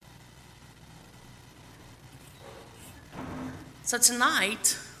So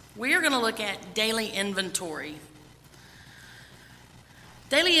tonight, we are going to look at daily inventory.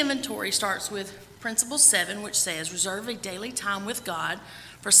 Daily inventory starts with Principle 7, which says, reserve a daily time with God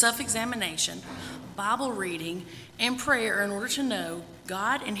for self-examination, Bible reading, and prayer in order to know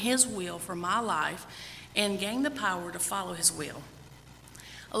God and His will for my life and gain the power to follow His will.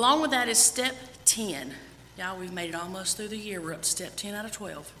 Along with that is step 10. Y'all, we've made it almost through the year. We're up to step 10 out of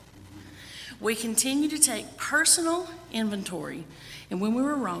 12. We continue to take personal inventory, and when we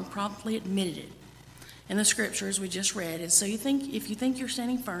were wrong, promptly admitted it. In the scriptures we just read, and so if you think you're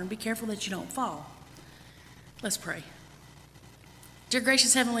standing firm, be careful that you don't fall. Let's pray. Dear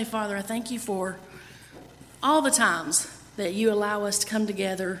gracious Heavenly Father, I thank you for all the times that you allow us to come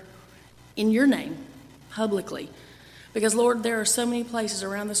together in your name, publicly. Because, Lord, there are so many places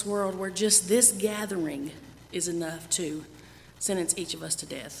around this world where just this gathering is enough to sentence each of us to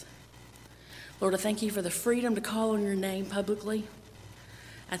death. Lord, I thank you for the freedom to call on your name publicly.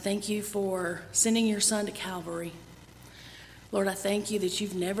 I thank you for sending your Son to Calvary. Lord, I thank you that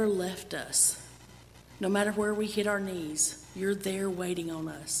you've never left us. No matter where we hit our knees, you're there waiting on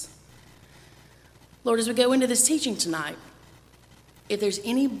us. Lord, as we go into this teaching tonight, if there's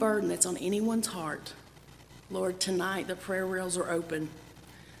any burden that's on anyone's heart, Lord, tonight the prayer rails are open.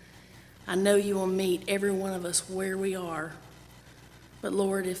 I know you will meet every one of us where we are. But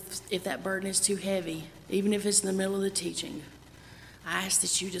Lord, if that burden is too heavy, even if it's in the middle of the teaching, I ask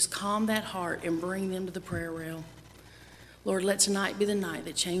that you just calm that heart and bring them to the prayer rail. Lord, let tonight be the night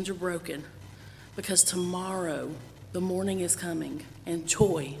that chains are broken, because tomorrow the morning is coming and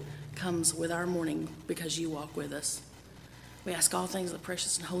joy comes with our morning because you walk with us. We ask all things in the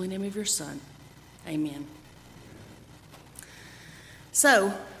precious and holy name of your Son. Amen. So,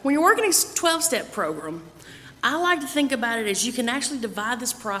 when you're working a 12-step program, I like to think about it as you can actually divide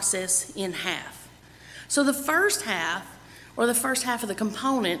this process in half. So the first half, or the first half of the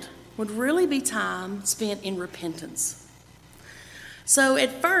component, would really be time spent in repentance. So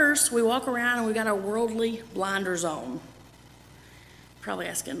at first, we walk around and we've got our worldly blinders on. Probably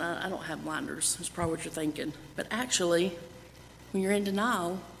asking, I don't have blinders. That's probably what you're thinking. But actually, when you're in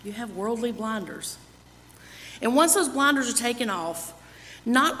denial, you have worldly blinders. And once those blinders are taken off,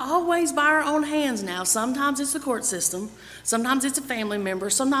 not always by our own hands now. Sometimes it's the court system. Sometimes it's a family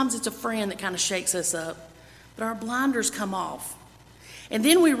member. Sometimes it's a friend that kind of shakes us up. But our blinders come off. And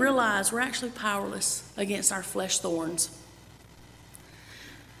then we realize we're actually powerless against our flesh thorns.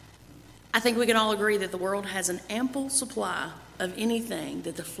 I think we can all agree that the world has an ample supply of anything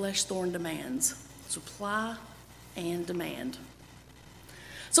that the flesh thorn demands. Supply and demand.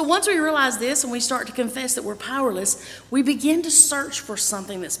 So once we realize this and we start to confess that we're powerless, we begin to search for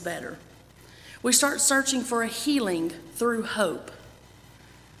something that's better. We start searching for a healing through hope.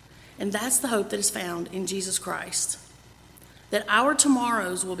 And that's the hope that is found in Jesus Christ. That our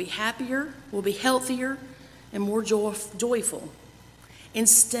tomorrows will be happier, will be healthier, and more joyful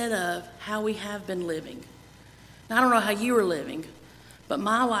instead of how we have been living. Now, I don't know how you were living, but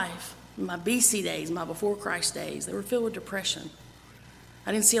my life, my BC days, my before Christ days, they were filled with depression.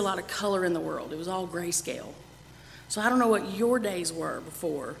 I didn't see a lot of color in the world. It was all grayscale. So I don't know what your days were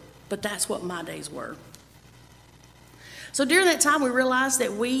before, but that's what my days were. So during that time, we realized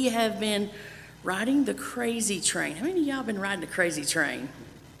that we have been riding the crazy train. How many of y'all have been riding the crazy train?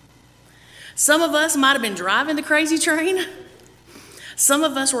 Some of us might have been driving the crazy train. Some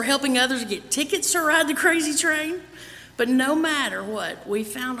of us were helping others get tickets to ride the crazy train. But no matter what, we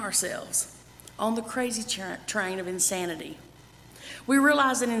found ourselves on the crazy train of insanity. We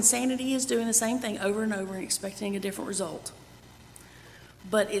realize that insanity is doing the same thing over and over and expecting a different result.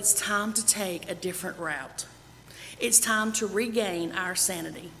 But it's time to take a different route. It's time to regain our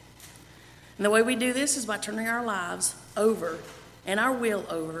sanity. And the way we do this is by turning our lives over and our will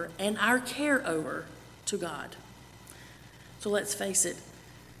over and our care over to God. So let's face it,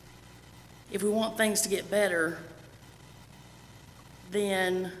 if we want things to get better,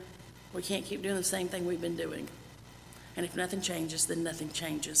 then we can't keep doing the same thing we've been doing. And if nothing changes, then nothing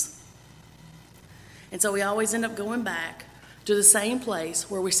changes. And so we always end up going back to the same place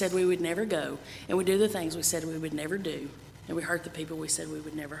where we said we would never go, and we do the things we said we would never do, and we hurt the people we said we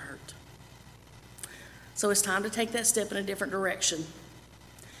would never hurt. So it's time to take that step in a different direction.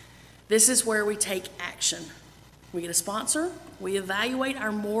 This is where we take action. We get a sponsor, we evaluate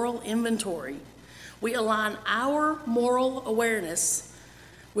our moral inventory, we align our moral awareness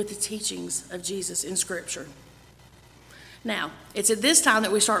with the teachings of Jesus in Scripture. Now, it's at this time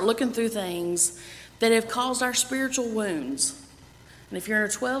that we start looking through things that have caused our spiritual wounds. And if you're in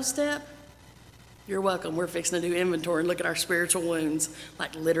a 12-step, you're welcome. We're fixing to do inventory and look at our spiritual wounds,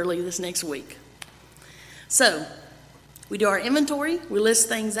 like literally this next week. So, We do our inventory, we list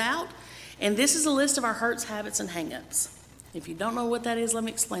things out, and this is a list of our hurts, habits, and hang-ups. If you don't know what that is, let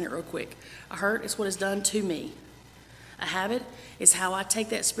me explain it real quick. A hurt is what is done to me. A habit is how I take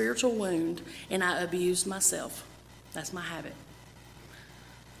that spiritual wound and I abuse myself. That's my habit.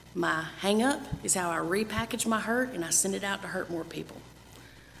 My hang-up is how I repackage my hurt and I send it out to hurt more people.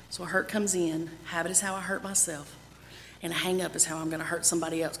 So a hurt comes in, habit is how I hurt myself, and a hang-up is how I'm going to hurt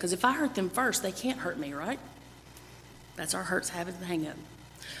somebody else. Because if I hurt them first, they can't hurt me, right? That's our hurts, habits, and hang-up.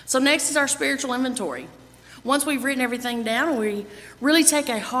 So next is our spiritual inventory. Once we've written everything down and we really take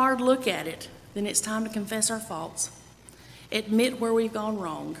a hard look at it, then it's time to confess our faults, admit where we've gone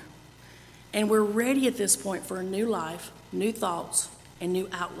wrong, and we're ready at this point for a new life, new thoughts, and new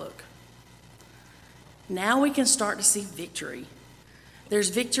outlook. Now we can start to see victory. There's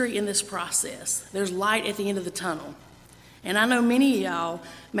victory in this process. There's light at the end of the tunnel. And I know many of y'all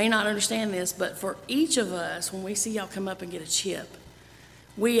may not understand this, but for each of us, when we see y'all come up and get a chip,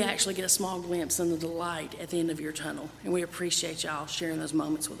 we actually get a small glimpse in the light at the end of your tunnel, and we appreciate y'all sharing those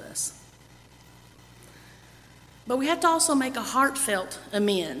moments with us. But we have to also make a heartfelt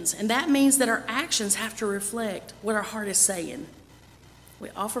amends, and that means that our actions have to reflect what our heart is saying. We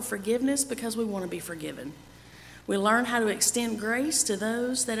offer forgiveness because we want to be forgiven. We learn how to extend grace to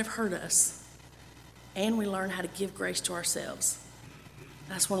those that have hurt us, and we learn how to give grace to ourselves.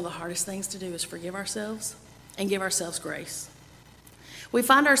 That's one of the hardest things to do, is forgive ourselves and give ourselves grace. We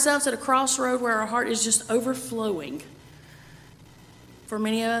find ourselves at a crossroad where our heart is just overflowing. For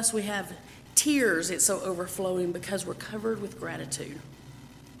many of us, we have tears, it's so overflowing because we're covered with gratitude.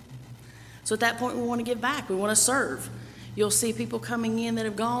 So at that point, we want to give back. We want to serve. You'll see people coming in that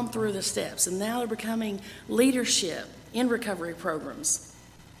have gone through the steps, and now they're becoming leadership in recovery programs.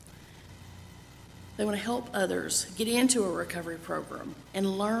 They want to help others get into a recovery program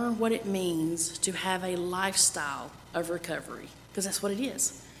and learn what it means to have a lifestyle of recovery. Because that's what it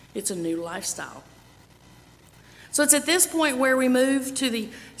is. It's a new lifestyle. So it's at this point where we move to the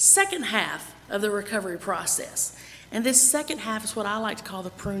second half of the recovery process. And this second half is what I like to call the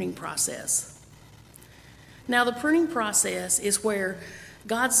pruning process. Now, the pruning process is where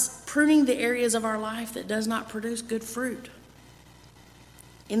God's pruning the areas of our life that does not produce good fruit.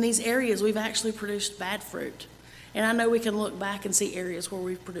 In these areas, we've actually produced bad fruit. And I know we can look back and see areas where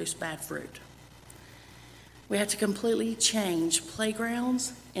we've produced bad fruit. We have to completely change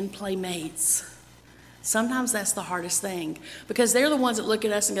playgrounds and playmates. Sometimes that's the hardest thing, because they're the ones that look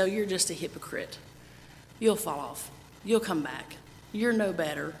at us and go, "You're just a hypocrite. You'll fall off. You'll come back. You're no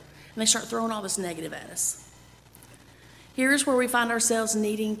better." And they start throwing all this negative at us. Here's where we find ourselves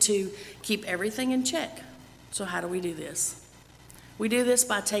needing to keep everything in check. So how do we do this? We do this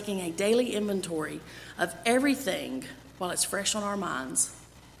by taking a daily inventory of everything while it's fresh on our minds.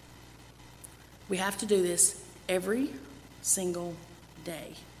 We have to do this every single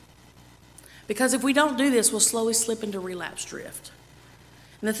day. Because if we don't do this, we'll slowly slip into relapse drift.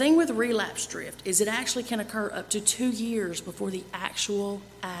 And the thing with relapse drift is it actually can occur up to 2 years before the actual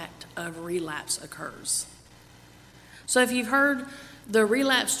act of relapse occurs. So if you've heard the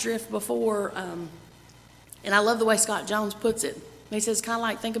relapse drift before, and I love the way Scott Jones puts it. He says, kind of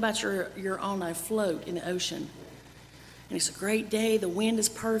like, think about you're on a float in the ocean. And it's a great day, the wind is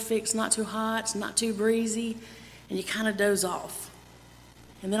perfect, it's not too hot, it's not too breezy, and you kind of doze off.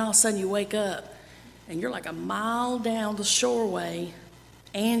 And then all of a sudden you wake up, and you're like a mile down the shoreway,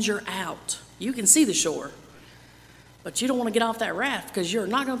 and you're out. You can see the shore, but you don't want to get off that raft because you're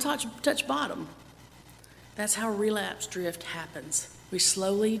not going to touch bottom. That's how relapse drift happens. We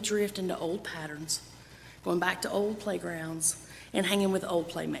slowly drift into old patterns, going back to old playgrounds, and hanging with old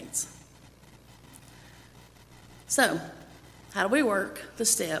playmates. So, how do we work the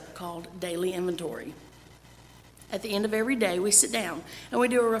step called daily inventory? At the end of every day, we sit down and we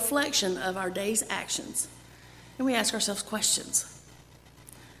do a reflection of our day's actions. And we ask ourselves questions.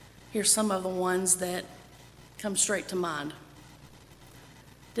 Here's some of the ones that come straight to mind.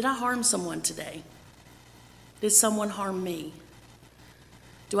 Did I harm someone today? Did someone harm me?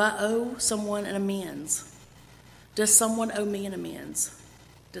 Do I owe someone an amends? Does someone owe me an amends?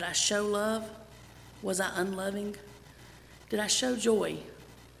 Did I show love? Was I unloving? Did I show joy?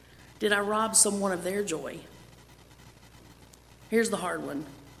 Did I rob someone of their joy? Here's the hard one.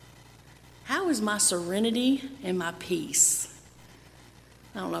 How is my serenity and my peace?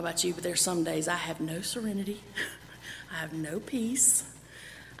 I don't know about you, but there's some days I have no serenity. I have no peace.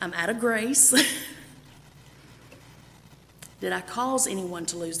 I'm out of grace. Did I cause anyone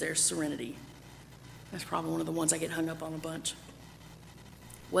to lose their serenity? That's probably one of the ones I get hung up on a bunch.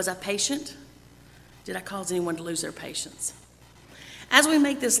 Was I patient? Did I cause anyone to lose their patience? As we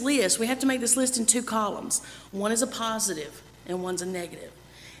make this list, we have to make this list in 2 columns. One is a positive and one's a negative.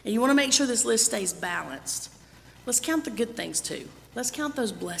 And you want to make sure this list stays balanced. Let's count the good things too. Let's count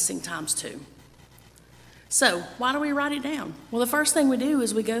those blessing times too. So, why do we write it down? Well, the first thing we do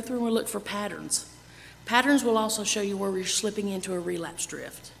is we go through and we look for patterns. Patterns will also show you where you're slipping into a relapse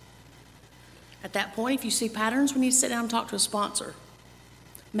drift. At that point, if you see patterns, we need to sit down and talk to a sponsor.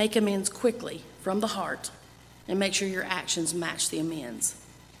 Make amends quickly from the heart and make sure your actions match the amends.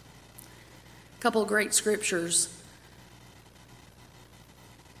 A couple of great scriptures.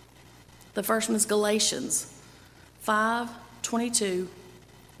 The first one is Galatians 5:22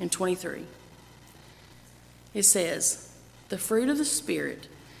 and 23. It says, the fruit of the Spirit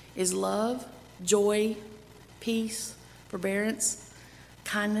is love, joy, peace, forbearance,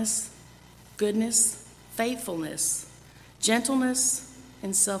 kindness, goodness, faithfulness, gentleness,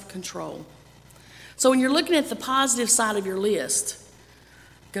 and self-control. So when you're looking at the positive side of your list,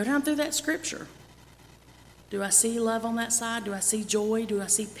 go down through that scripture. Do I see love on that side? Do I see joy? Do I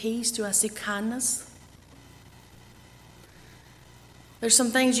see peace? Do I see kindness? There's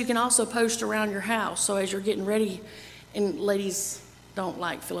some things you can also post around your house. So as you're getting ready, and ladies don't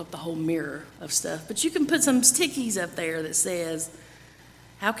like fill up the whole mirror of stuff, but you can put some stickies up there that says,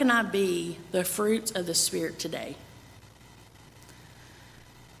 how can I be the fruit of the Spirit today?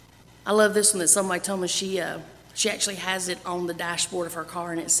 I love this one that somebody told me she actually has it on the dashboard of her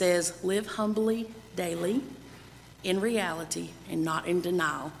car, and it says, live humbly daily, in reality, and not in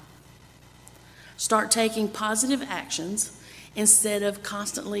denial. Start taking positive actions instead of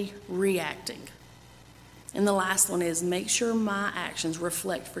constantly reacting. And the last one is make sure my actions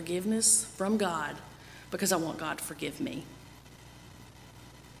reflect forgiveness from God because I want God to forgive me.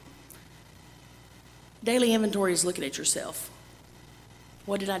 Daily inventory is looking at yourself.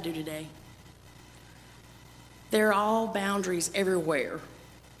 What did I do today? There are all boundaries everywhere.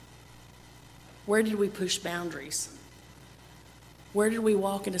 Where did we push boundaries? Where did we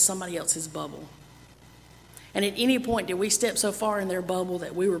walk into somebody else's bubble? And at any point, did we step so far in their bubble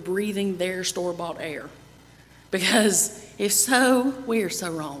that we were breathing their store-bought air? Because if so, we are so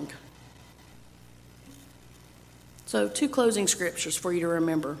wrong. So 2 closing scriptures for you to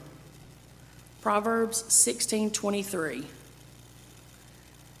remember. Proverbs 16:23.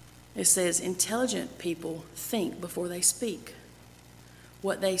 It says, intelligent people think before they speak.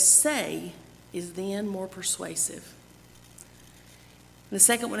 What they say is then more persuasive. The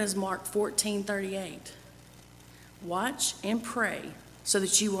second one is Mark 14:38. Watch and pray so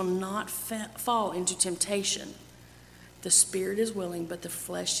that you will not fall into temptation. The spirit is willing, but the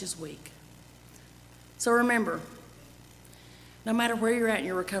flesh is weak. So remember, no matter where you're at in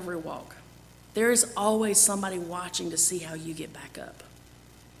your recovery walk, there is always somebody watching to see how you get back up.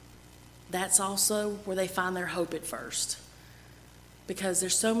 That's also where they find their hope at first. Because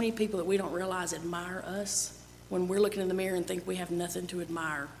there's so many people that we don't realize admire us when we're looking in the mirror and think we have nothing to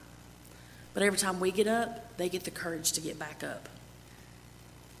admire. But every time we get up, they get the courage to get back up.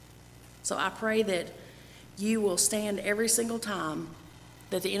 So I pray that you will stand every single time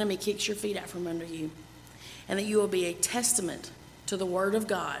that the enemy kicks your feet out from under you, and that you will be a testament to the Word of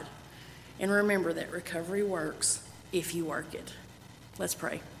God. And remember that recovery works if you work it. Let's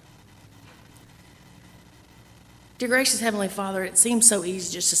pray. Dear gracious Heavenly Father, it seems so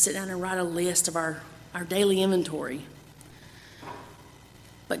easy just to sit down and write a list of our daily inventory.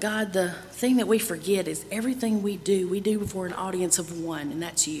 But God, the thing that we forget is everything we do before an audience of one, and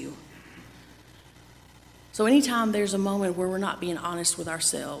that's you. So anytime there's a moment where we're not being honest with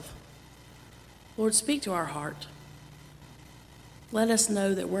ourselves, Lord, speak to our heart. Let us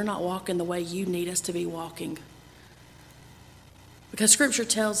know that we're not walking the way you need us to be walking. Because Scripture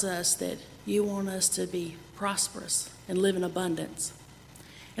tells us that you want us to be prosperous and live in abundance.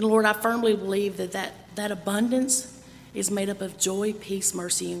 And Lord, I firmly believe that abundance is made up of joy, peace,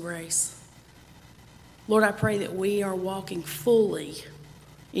 mercy, and grace. Lord, I pray that we are walking fully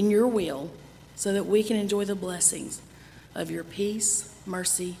in your will so that we can enjoy the blessings of your peace,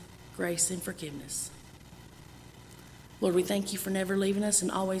 mercy, grace, and forgiveness. Lord, we thank you for never leaving us and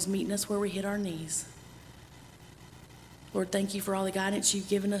always meeting us where we hit our knees. Lord, thank you for all the guidance you've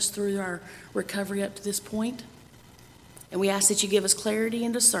given us through our recovery up to this point. And we ask that you give us clarity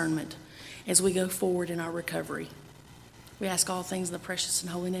and discernment as we go forward in our recovery. We ask all things in the precious and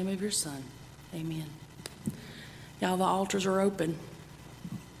holy name of your Son. Amen. Y'all, the altars are open.